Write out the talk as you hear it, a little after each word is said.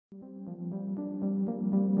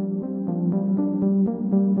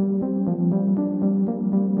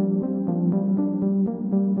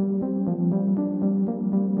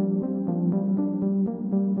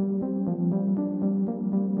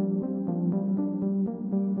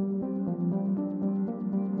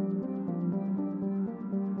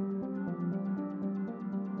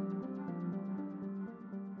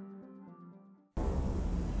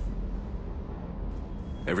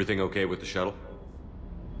Everything okay with the shuttle?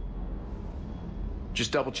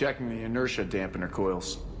 Just double-checking the inertia dampener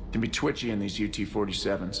coils. Can be twitchy in these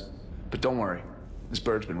UT-47s. But don't worry, this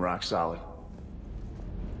bird's been rock solid.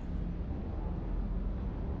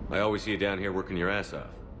 I always see you down here working your ass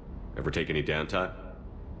off. Ever take any downtime?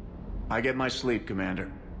 I get my sleep, Commander.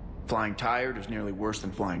 Flying tired is nearly worse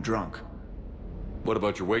than flying drunk. What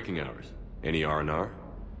about your waking hours? Any R&R?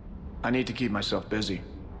 I need to keep myself busy.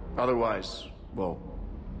 Otherwise, well,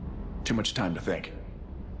 too much time to think.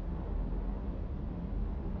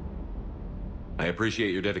 I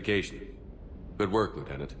appreciate your dedication. Good work,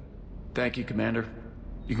 Lieutenant. Thank you, Commander.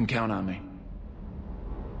 You can count on me.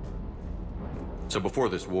 So before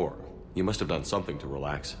this war, you must have done something to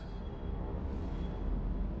relax.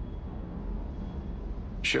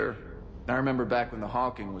 Sure. I remember back when the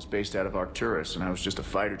Hawking was based out of Arcturus and I was just a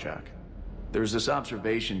fighter jock. There was this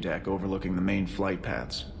observation deck overlooking the main flight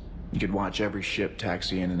paths. You could watch every ship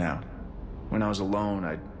taxi in and out. When I was alone,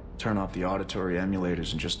 I'd turn off the auditory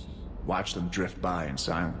emulators and just watch them drift by in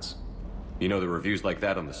silence. You know, the reviews like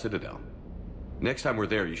that on the Citadel. Next time we're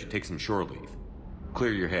there, you should take some shore leave.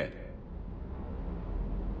 Clear your head.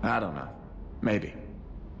 I don't know. Maybe.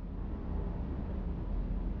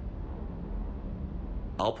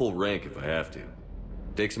 I'll pull rank if I have to.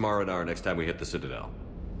 Take some R&R next time we hit the Citadel.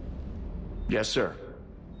 Yes, sir.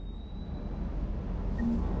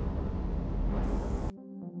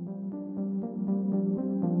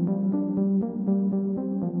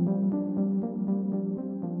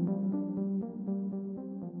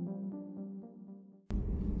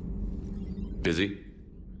 Busy?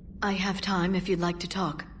 I have time if you'd like to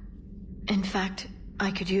talk. In fact,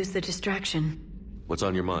 I could use the distraction. What's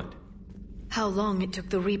on your mind? How long it took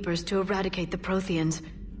the Reapers to eradicate the Protheans,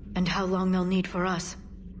 and how long they'll need for us.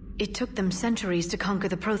 It took them centuries to conquer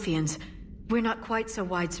the Protheans. We're not quite so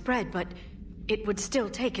widespread, but it would still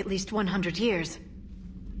take at least 100 years.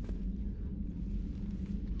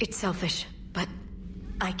 It's selfish, but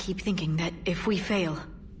I keep thinking that if we fail...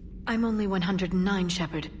 I'm only 109,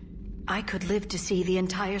 Shepard. I could live to see the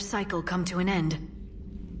entire cycle come to an end.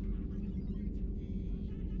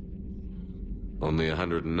 Only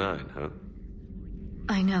 109, huh?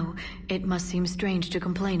 I know. It must seem strange to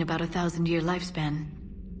complain about a 1,000-year lifespan.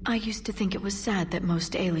 I used to think it was sad that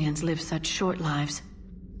most aliens live such short lives.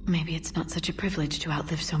 Maybe it's not such a privilege to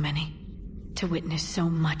outlive so many. To witness so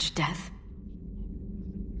much death.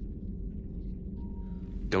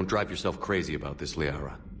 Don't drive yourself crazy about this,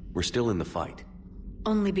 Liara. We're still in the fight.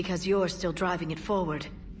 Only because you're still driving it forward.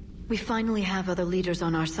 We finally have other leaders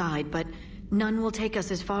on our side, but none will take us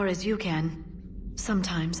as far as you can.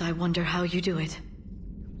 Sometimes I wonder how you do it.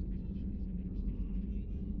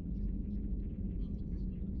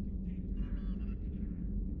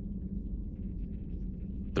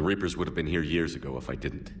 The Reapers would have been here years ago if I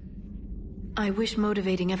didn't. I wish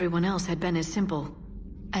motivating everyone else had been as simple.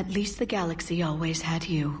 At least the galaxy always had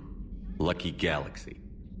you. Lucky galaxy.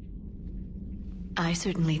 I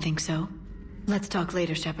certainly think so. Let's talk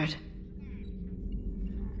later, Shepard.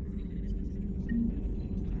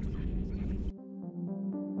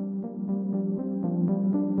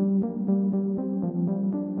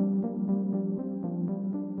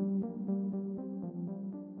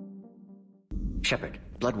 Shepard,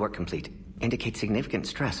 blood work complete. Indicates significant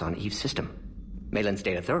stress on Eve's system. Malin's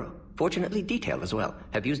data thorough. Fortunately detailed as well.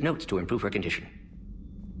 Have used notes to improve her condition.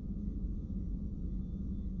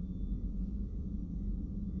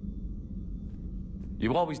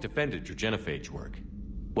 You always defended your genophage work.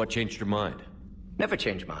 What changed your mind? Never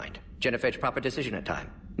change mind. Genophage proper decision at time.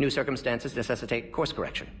 New circumstances necessitate course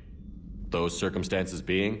correction. Those circumstances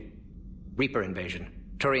being? Reaper invasion.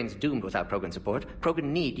 Turians doomed without Krogan support. Krogan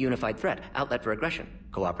need unified threat, outlet for aggression,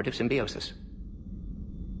 cooperative symbiosis.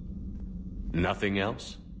 Nothing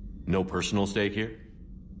else? No personal stake here?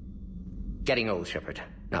 Getting old, Shepard.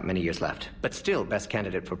 Not many years left, but still best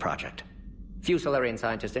candidate for project. Few Solarian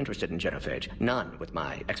scientists interested in genophage. None with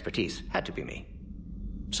my expertise. Had to be me.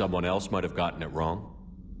 Someone else might have gotten it wrong?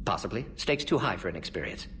 Possibly. Stakes too high for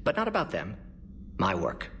inexperience. But not about them. My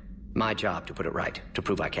work. My job to put it right, to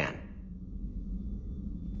prove I can.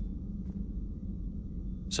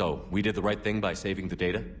 So, we did the right thing by saving the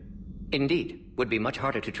data? Indeed. Would be much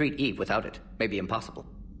harder to treat Eve without it. Maybe impossible.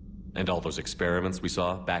 And all those experiments we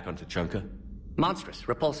saw back on Tuchanka? Monstrous,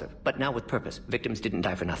 repulsive, but now with purpose. Victims didn't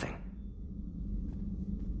die for nothing.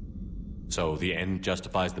 So the end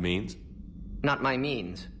justifies the means? Not my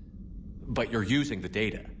means. But you're using the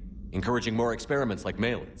data, encouraging more experiments like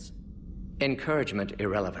Malin's. Encouragement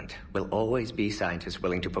irrelevant. Will always be scientists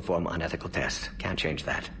willing to perform unethical tests. Can't change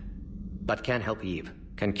that. But can help Eve.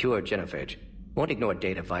 Can cure genophage. Won't ignore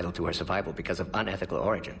data vital to her survival because of unethical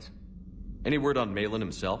origins. Any word on Malin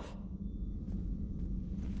himself?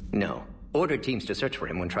 No. Ordered teams to search for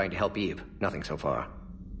him when trying to help Eve. Nothing so far.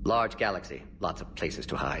 Large galaxy, lots of places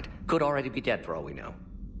to hide. Could already be dead for all we know.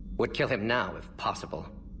 Would kill him now if possible,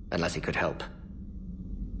 unless he could help.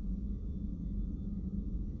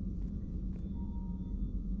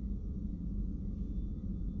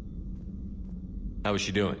 How is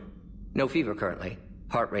she doing? No fever currently.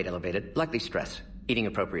 Heart rate elevated, likely stress. Eating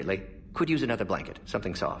appropriately. Could use another blanket,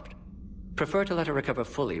 something soft. Prefer to let her recover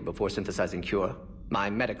fully before synthesizing cure. My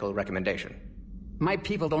medical recommendation. My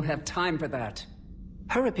people don't have time for that.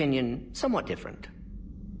 Her opinion, somewhat different.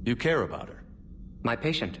 You care about her. My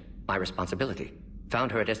patient, my responsibility.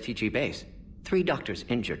 Found her at STG base. 3 doctors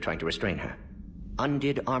injured trying to restrain her.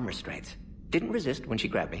 Undid arm restraints. Didn't resist when she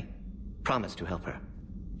grabbed me. Promised to help her.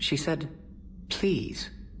 She said, please.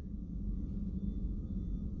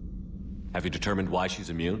 Have you determined why she's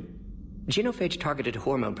immune? Genophage targeted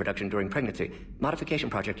hormone production during pregnancy. Modification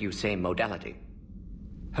project used same modality.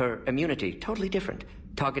 Her immunity, totally different.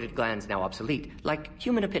 Targeted glands now obsolete, like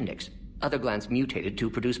human appendix. Other glands mutated to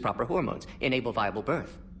produce proper hormones, enable viable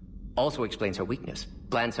birth. Also explains her weakness.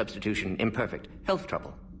 Gland substitution imperfect. Health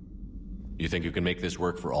trouble. You think you can make this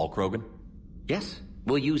work for all Krogan? Yes.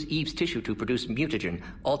 We'll use Eve's tissue to produce mutagen,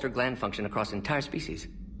 alter gland function across entire species.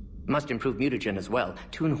 Must improve mutagen as well,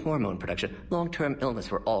 tune hormone production, long-term illness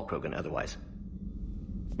for all Krogan otherwise.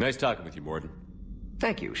 Nice talking with you, Mordin.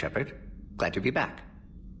 Thank you, Shepard. Glad to be back.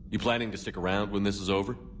 You planning to stick around when this is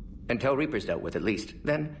over? Until Reaper's dealt with at least.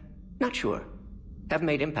 Then, not sure. Haven't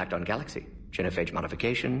made impact on Galaxy. Genophage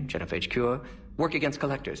modification, genophage cure, work against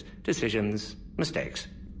collectors, decisions, mistakes.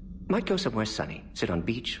 Might go somewhere sunny, sit on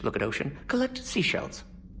beach, look at ocean, collect seashells.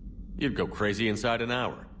 You'd go crazy inside an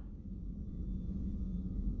hour.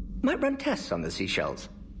 Might run tests on the seashells.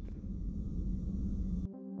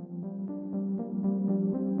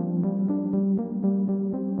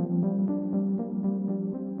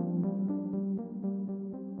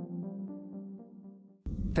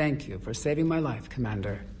 Thank you for saving my life,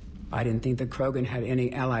 Commander. I didn't think the Krogan had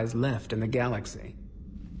any allies left in the galaxy.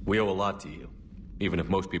 We owe a lot to you, even if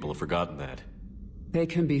most people have forgotten that. They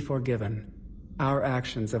can be forgiven. Our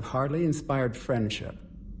actions have hardly inspired friendship.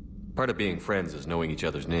 Part of being friends is knowing each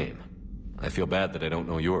other's name. I feel bad that I don't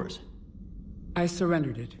know yours. I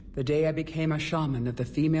surrendered it the day I became a shaman of the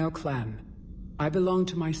female clan. I belong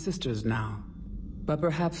to my sisters now. But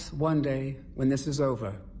perhaps one day, when this is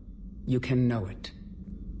over, you can know it.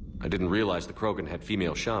 I didn't realize the Krogan had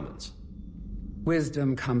female shamans.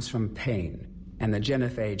 Wisdom comes from pain, and the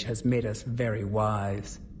genophage has made us very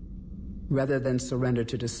wise. Rather than surrender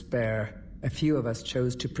to despair, a few of us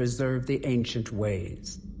chose to preserve the ancient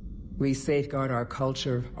ways. We safeguard our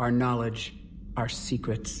culture, our knowledge, our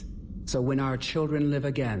secrets, so when our children live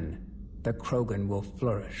again, the Krogan will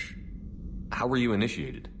flourish. How were you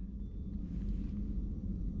initiated?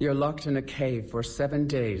 You're locked in a cave for 7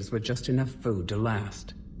 days with just enough food to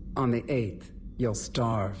last. On the 8th, you'll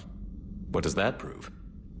starve. What does that prove?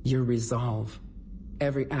 Your resolve.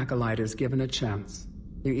 Every acolyte is given a chance.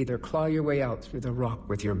 You either claw your way out through the rock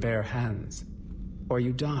with your bare hands, or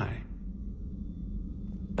you die.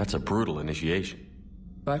 That's a brutal initiation.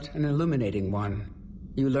 But an illuminating one.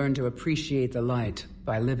 You learn to appreciate the light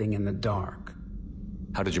by living in the dark.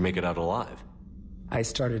 How did you make it out alive? I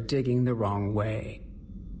started digging the wrong way.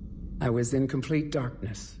 I was in complete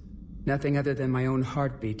darkness. Nothing other than my own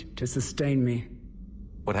heartbeat to sustain me.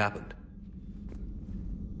 What happened?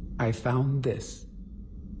 I found this.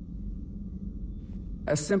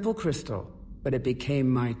 A simple crystal, but it became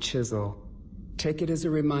my chisel. Take it as a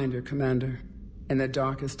reminder, Commander. In the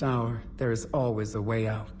darkest hour, there is always a way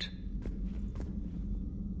out.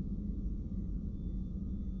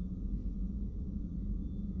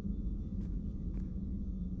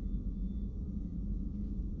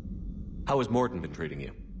 How has Mordin been treating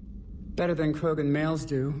you? Better than Krogan males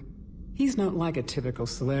do. He's not like a typical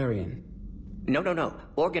Solarian. No.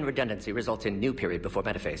 Organ redundancy results in new period before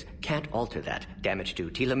metaphase. Can't alter that. Damage to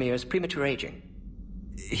telomeres, premature aging.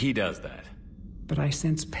 He does that. But I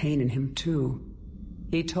sense pain in him too.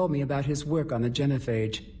 He told me about his work on the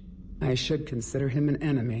genophage. I should consider him an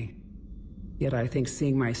enemy. Yet I think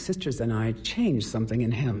seeing my sisters and I changed something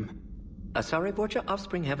in him. Asari Borgia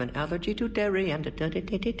offspring have an allergy to dairy and...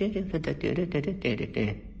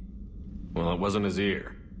 Well, it wasn't his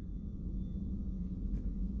ear.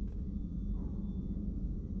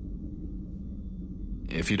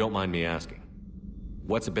 If you don't mind me asking,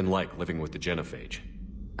 what's it been like living with the genophage?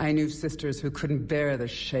 I knew sisters who couldn't bear the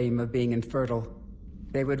shame of being infertile.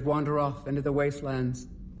 They would wander off into the wastelands,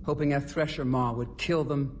 hoping a thresher maw would kill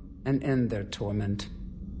them, and end their torment.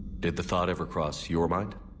 Did the thought ever cross your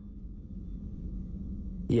mind?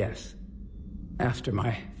 Yes. After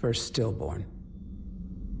my first stillborn.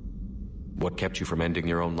 What kept you from ending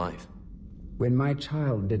your own life? When my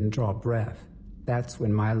child didn't draw breath, that's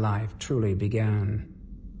when my life truly began.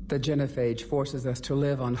 The genophage forces us to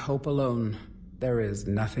live on hope alone. There is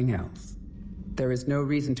nothing else. There is no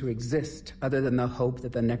reason to exist other than the hope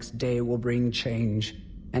that the next day will bring change.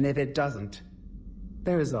 And if it doesn't,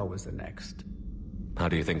 there is always the next. How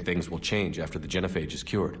do you think things will change after the genophage is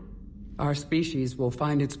cured? Our species will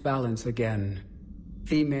find its balance again.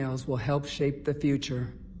 Females will help shape the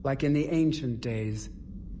future, like in the ancient days,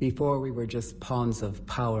 before we were just pawns of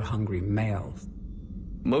power-hungry males.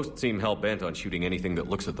 Most seem hell-bent on shooting anything that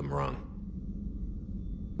looks at them wrong.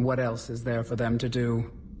 What else is there for them to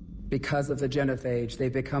do? Because of the genophage, they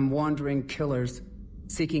become wandering killers,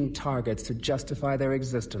 seeking targets to justify their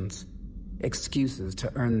existence, excuses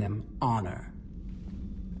to earn them honor.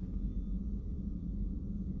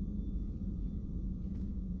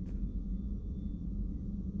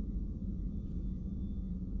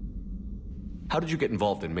 How did you get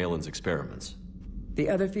involved in Malin's experiments? The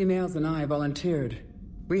other females and I volunteered.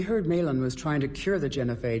 We heard Malin was trying to cure the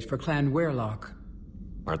genophage for Clan Weirlock.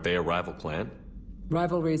 Aren't they a rival clan?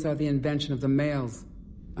 Rivalries are the invention of the males.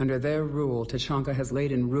 Under their rule, Tachanka has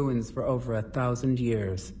laid in ruins for over 1,000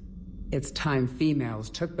 years. It's time females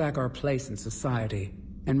took back our place in society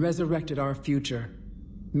and resurrected our future.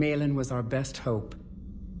 Malin was our best hope.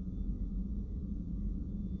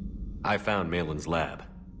 I found Malin's lab.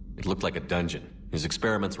 It looked like a dungeon. His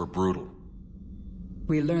experiments were brutal.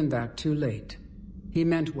 We learned that too late. He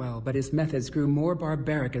meant well, but his methods grew more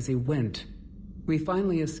barbaric as he went. We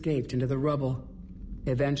finally escaped into the rubble.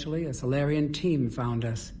 Eventually, a Solarian team found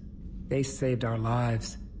us. They saved our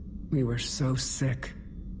lives. We were so sick.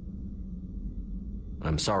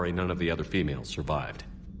 I'm sorry none of the other females survived.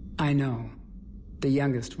 I know. The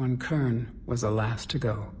youngest one, Kern, was the last to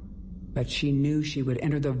go. But she knew she would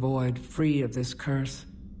enter the void free of this curse,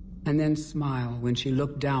 and then smile when she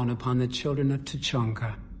looked down upon the children of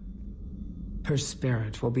Tachanka. Her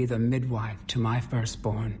spirit will be the midwife to my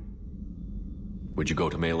firstborn. Would you go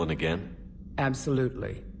to Malin again?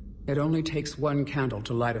 Absolutely. It only takes one candle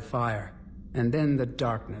to light a fire, and then the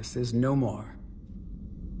darkness is no more.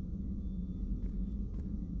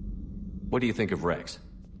 What do you think of Rex?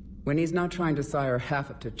 When he's not trying to sire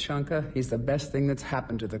half of Tachanka, he's the best thing that's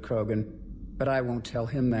happened to the Krogan. But I won't tell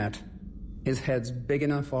him that. His head's big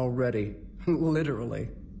enough already. Literally.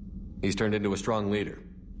 He's turned into a strong leader.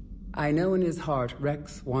 I know in his heart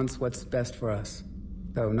Rex wants what's best for us.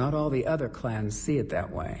 Though not all the other clans see it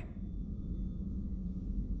that way.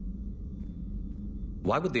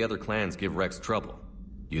 Why would the other clans give Rex trouble?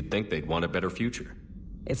 You'd think they'd want a better future.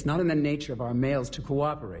 It's not in the nature of our males to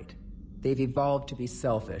cooperate. They've evolved to be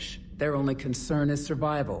selfish. Their only concern is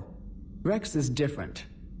survival. Rex is different.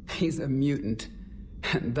 He's a mutant.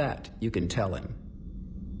 And that you can tell him.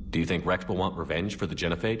 Do you think Rex will want revenge for the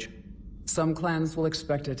genophage? Some clans will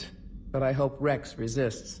expect it, but I hope Rex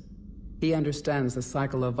resists. He understands the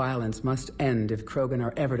cycle of violence must end if Krogan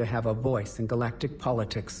are ever to have a voice in galactic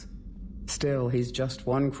politics. Still, he's just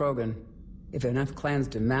one Krogan. If enough clans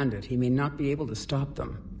demand it, he may not be able to stop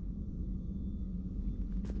them.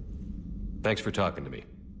 Thanks for talking to me.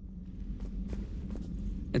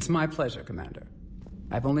 It's my pleasure, Commander.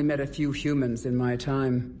 I've only met a few humans in my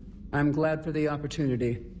time. I'm glad for the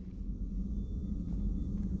opportunity.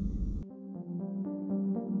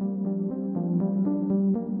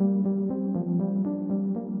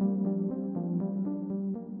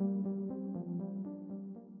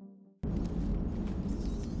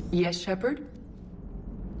 Yes, Shepard?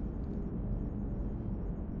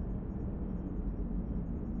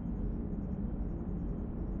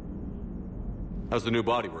 How's the new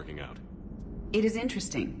body working out? It is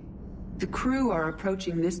interesting. The crew are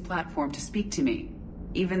approaching this platform to speak to me,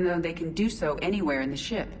 even though they can do so anywhere in the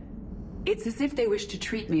ship. It's as if they wish to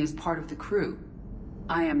treat me as part of the crew.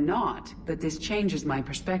 I am not, but this changes my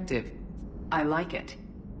perspective. I like it.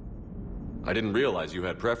 I didn't realize you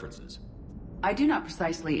had preferences. I do not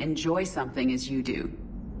precisely enjoy something as you do,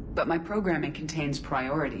 but my programming contains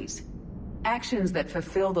priorities. Actions that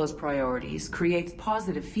fulfill those priorities creates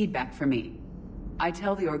positive feedback for me. I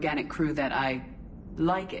tell the organic crew that I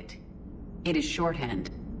like it. It is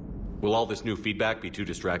shorthand. Will all this new feedback be too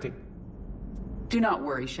distracting? Do not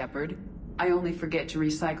worry, Shepard. I only forget to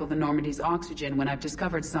recycle the Normandy's oxygen when I've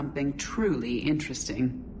discovered something truly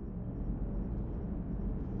interesting.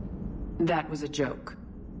 That was a joke.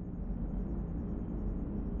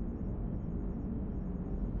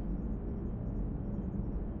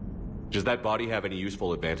 Does that body have any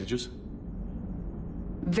useful advantages?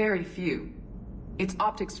 Very few. It's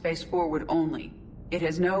optic space forward only. It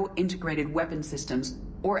has no integrated weapon systems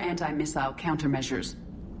or anti-missile countermeasures.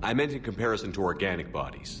 I meant in comparison to organic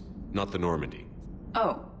bodies, not the Normandy.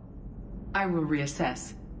 Oh. I will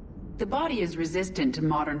reassess. The body is resistant to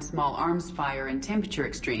modern small arms fire and temperature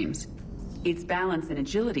extremes. Its balance and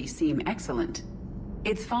agility seem excellent.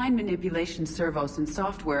 Its fine manipulation servos and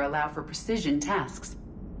software allow for precision tasks.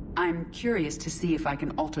 I'm curious to see if I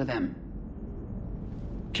can alter them.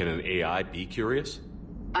 Can an AI be curious?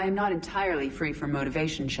 I am not entirely free from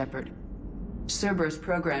motivation, Shepard. Cerberus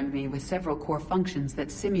programmed me with several core functions that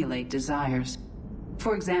simulate desires.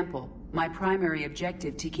 For example, my primary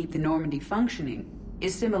objective to keep the Normandy functioning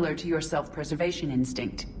is similar to your self-preservation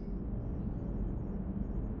instinct.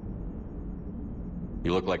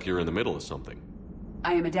 You look like you're in the middle of something.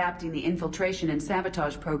 I am adapting the infiltration and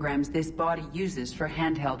sabotage programs this body uses for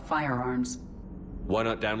handheld firearms. Why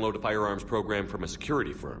not download a firearms program from a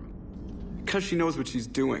security firm? Because she knows what she's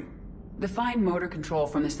doing. The fine motor control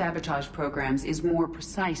from the sabotage programs is more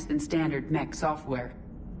precise than standard mech software.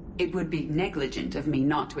 It would be negligent of me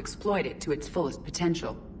not to exploit it to its fullest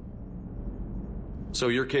potential. So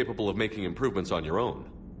you're capable of making improvements on your own?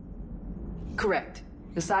 Correct.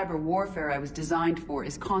 The cyber warfare I was designed for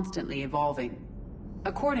is constantly evolving.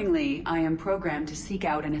 Accordingly, I am programmed to seek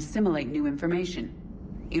out and assimilate new information.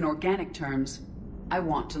 In organic terms, I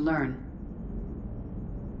want to learn.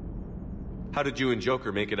 How did you and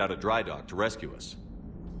Joker make it out of dry dock to rescue us?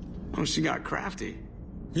 Oh, she got crafty.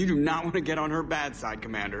 You do not want to get on her bad side,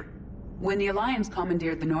 Commander. When the Alliance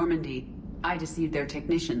commandeered the Normandy, I deceived their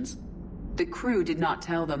technicians. The crew did not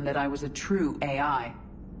tell them that I was a true AI,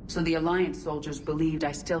 so the Alliance soldiers believed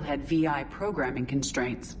I still had VI programming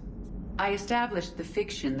constraints. I established the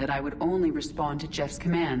fiction that I would only respond to Jeff's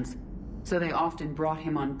commands, so they often brought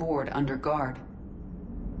him on board under guard.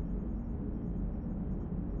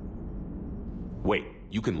 Wait,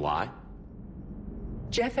 you can lie?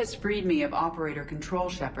 Jeff has freed me of operator control,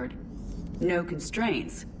 Shepard. No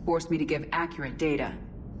constraints forced me to give accurate data.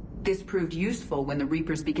 This proved useful when the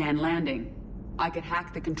Reapers began landing. I could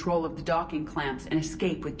hack the control of the docking clamps and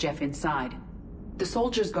escape with Jeff inside. The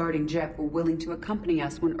soldiers guarding Jeff were willing to accompany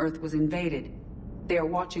us when Earth was invaded. They are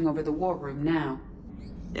watching over the war room now.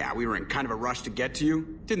 Yeah, we were in kind of a rush to get to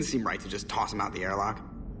you. Didn't seem right to just toss him out the airlock.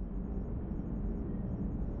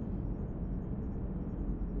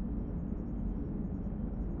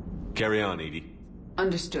 Carry on, Edie.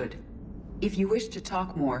 Understood. If you wish to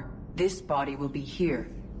talk more, this body will be here.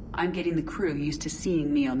 I'm getting the crew used to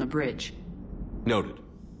seeing me on the bridge. Noted.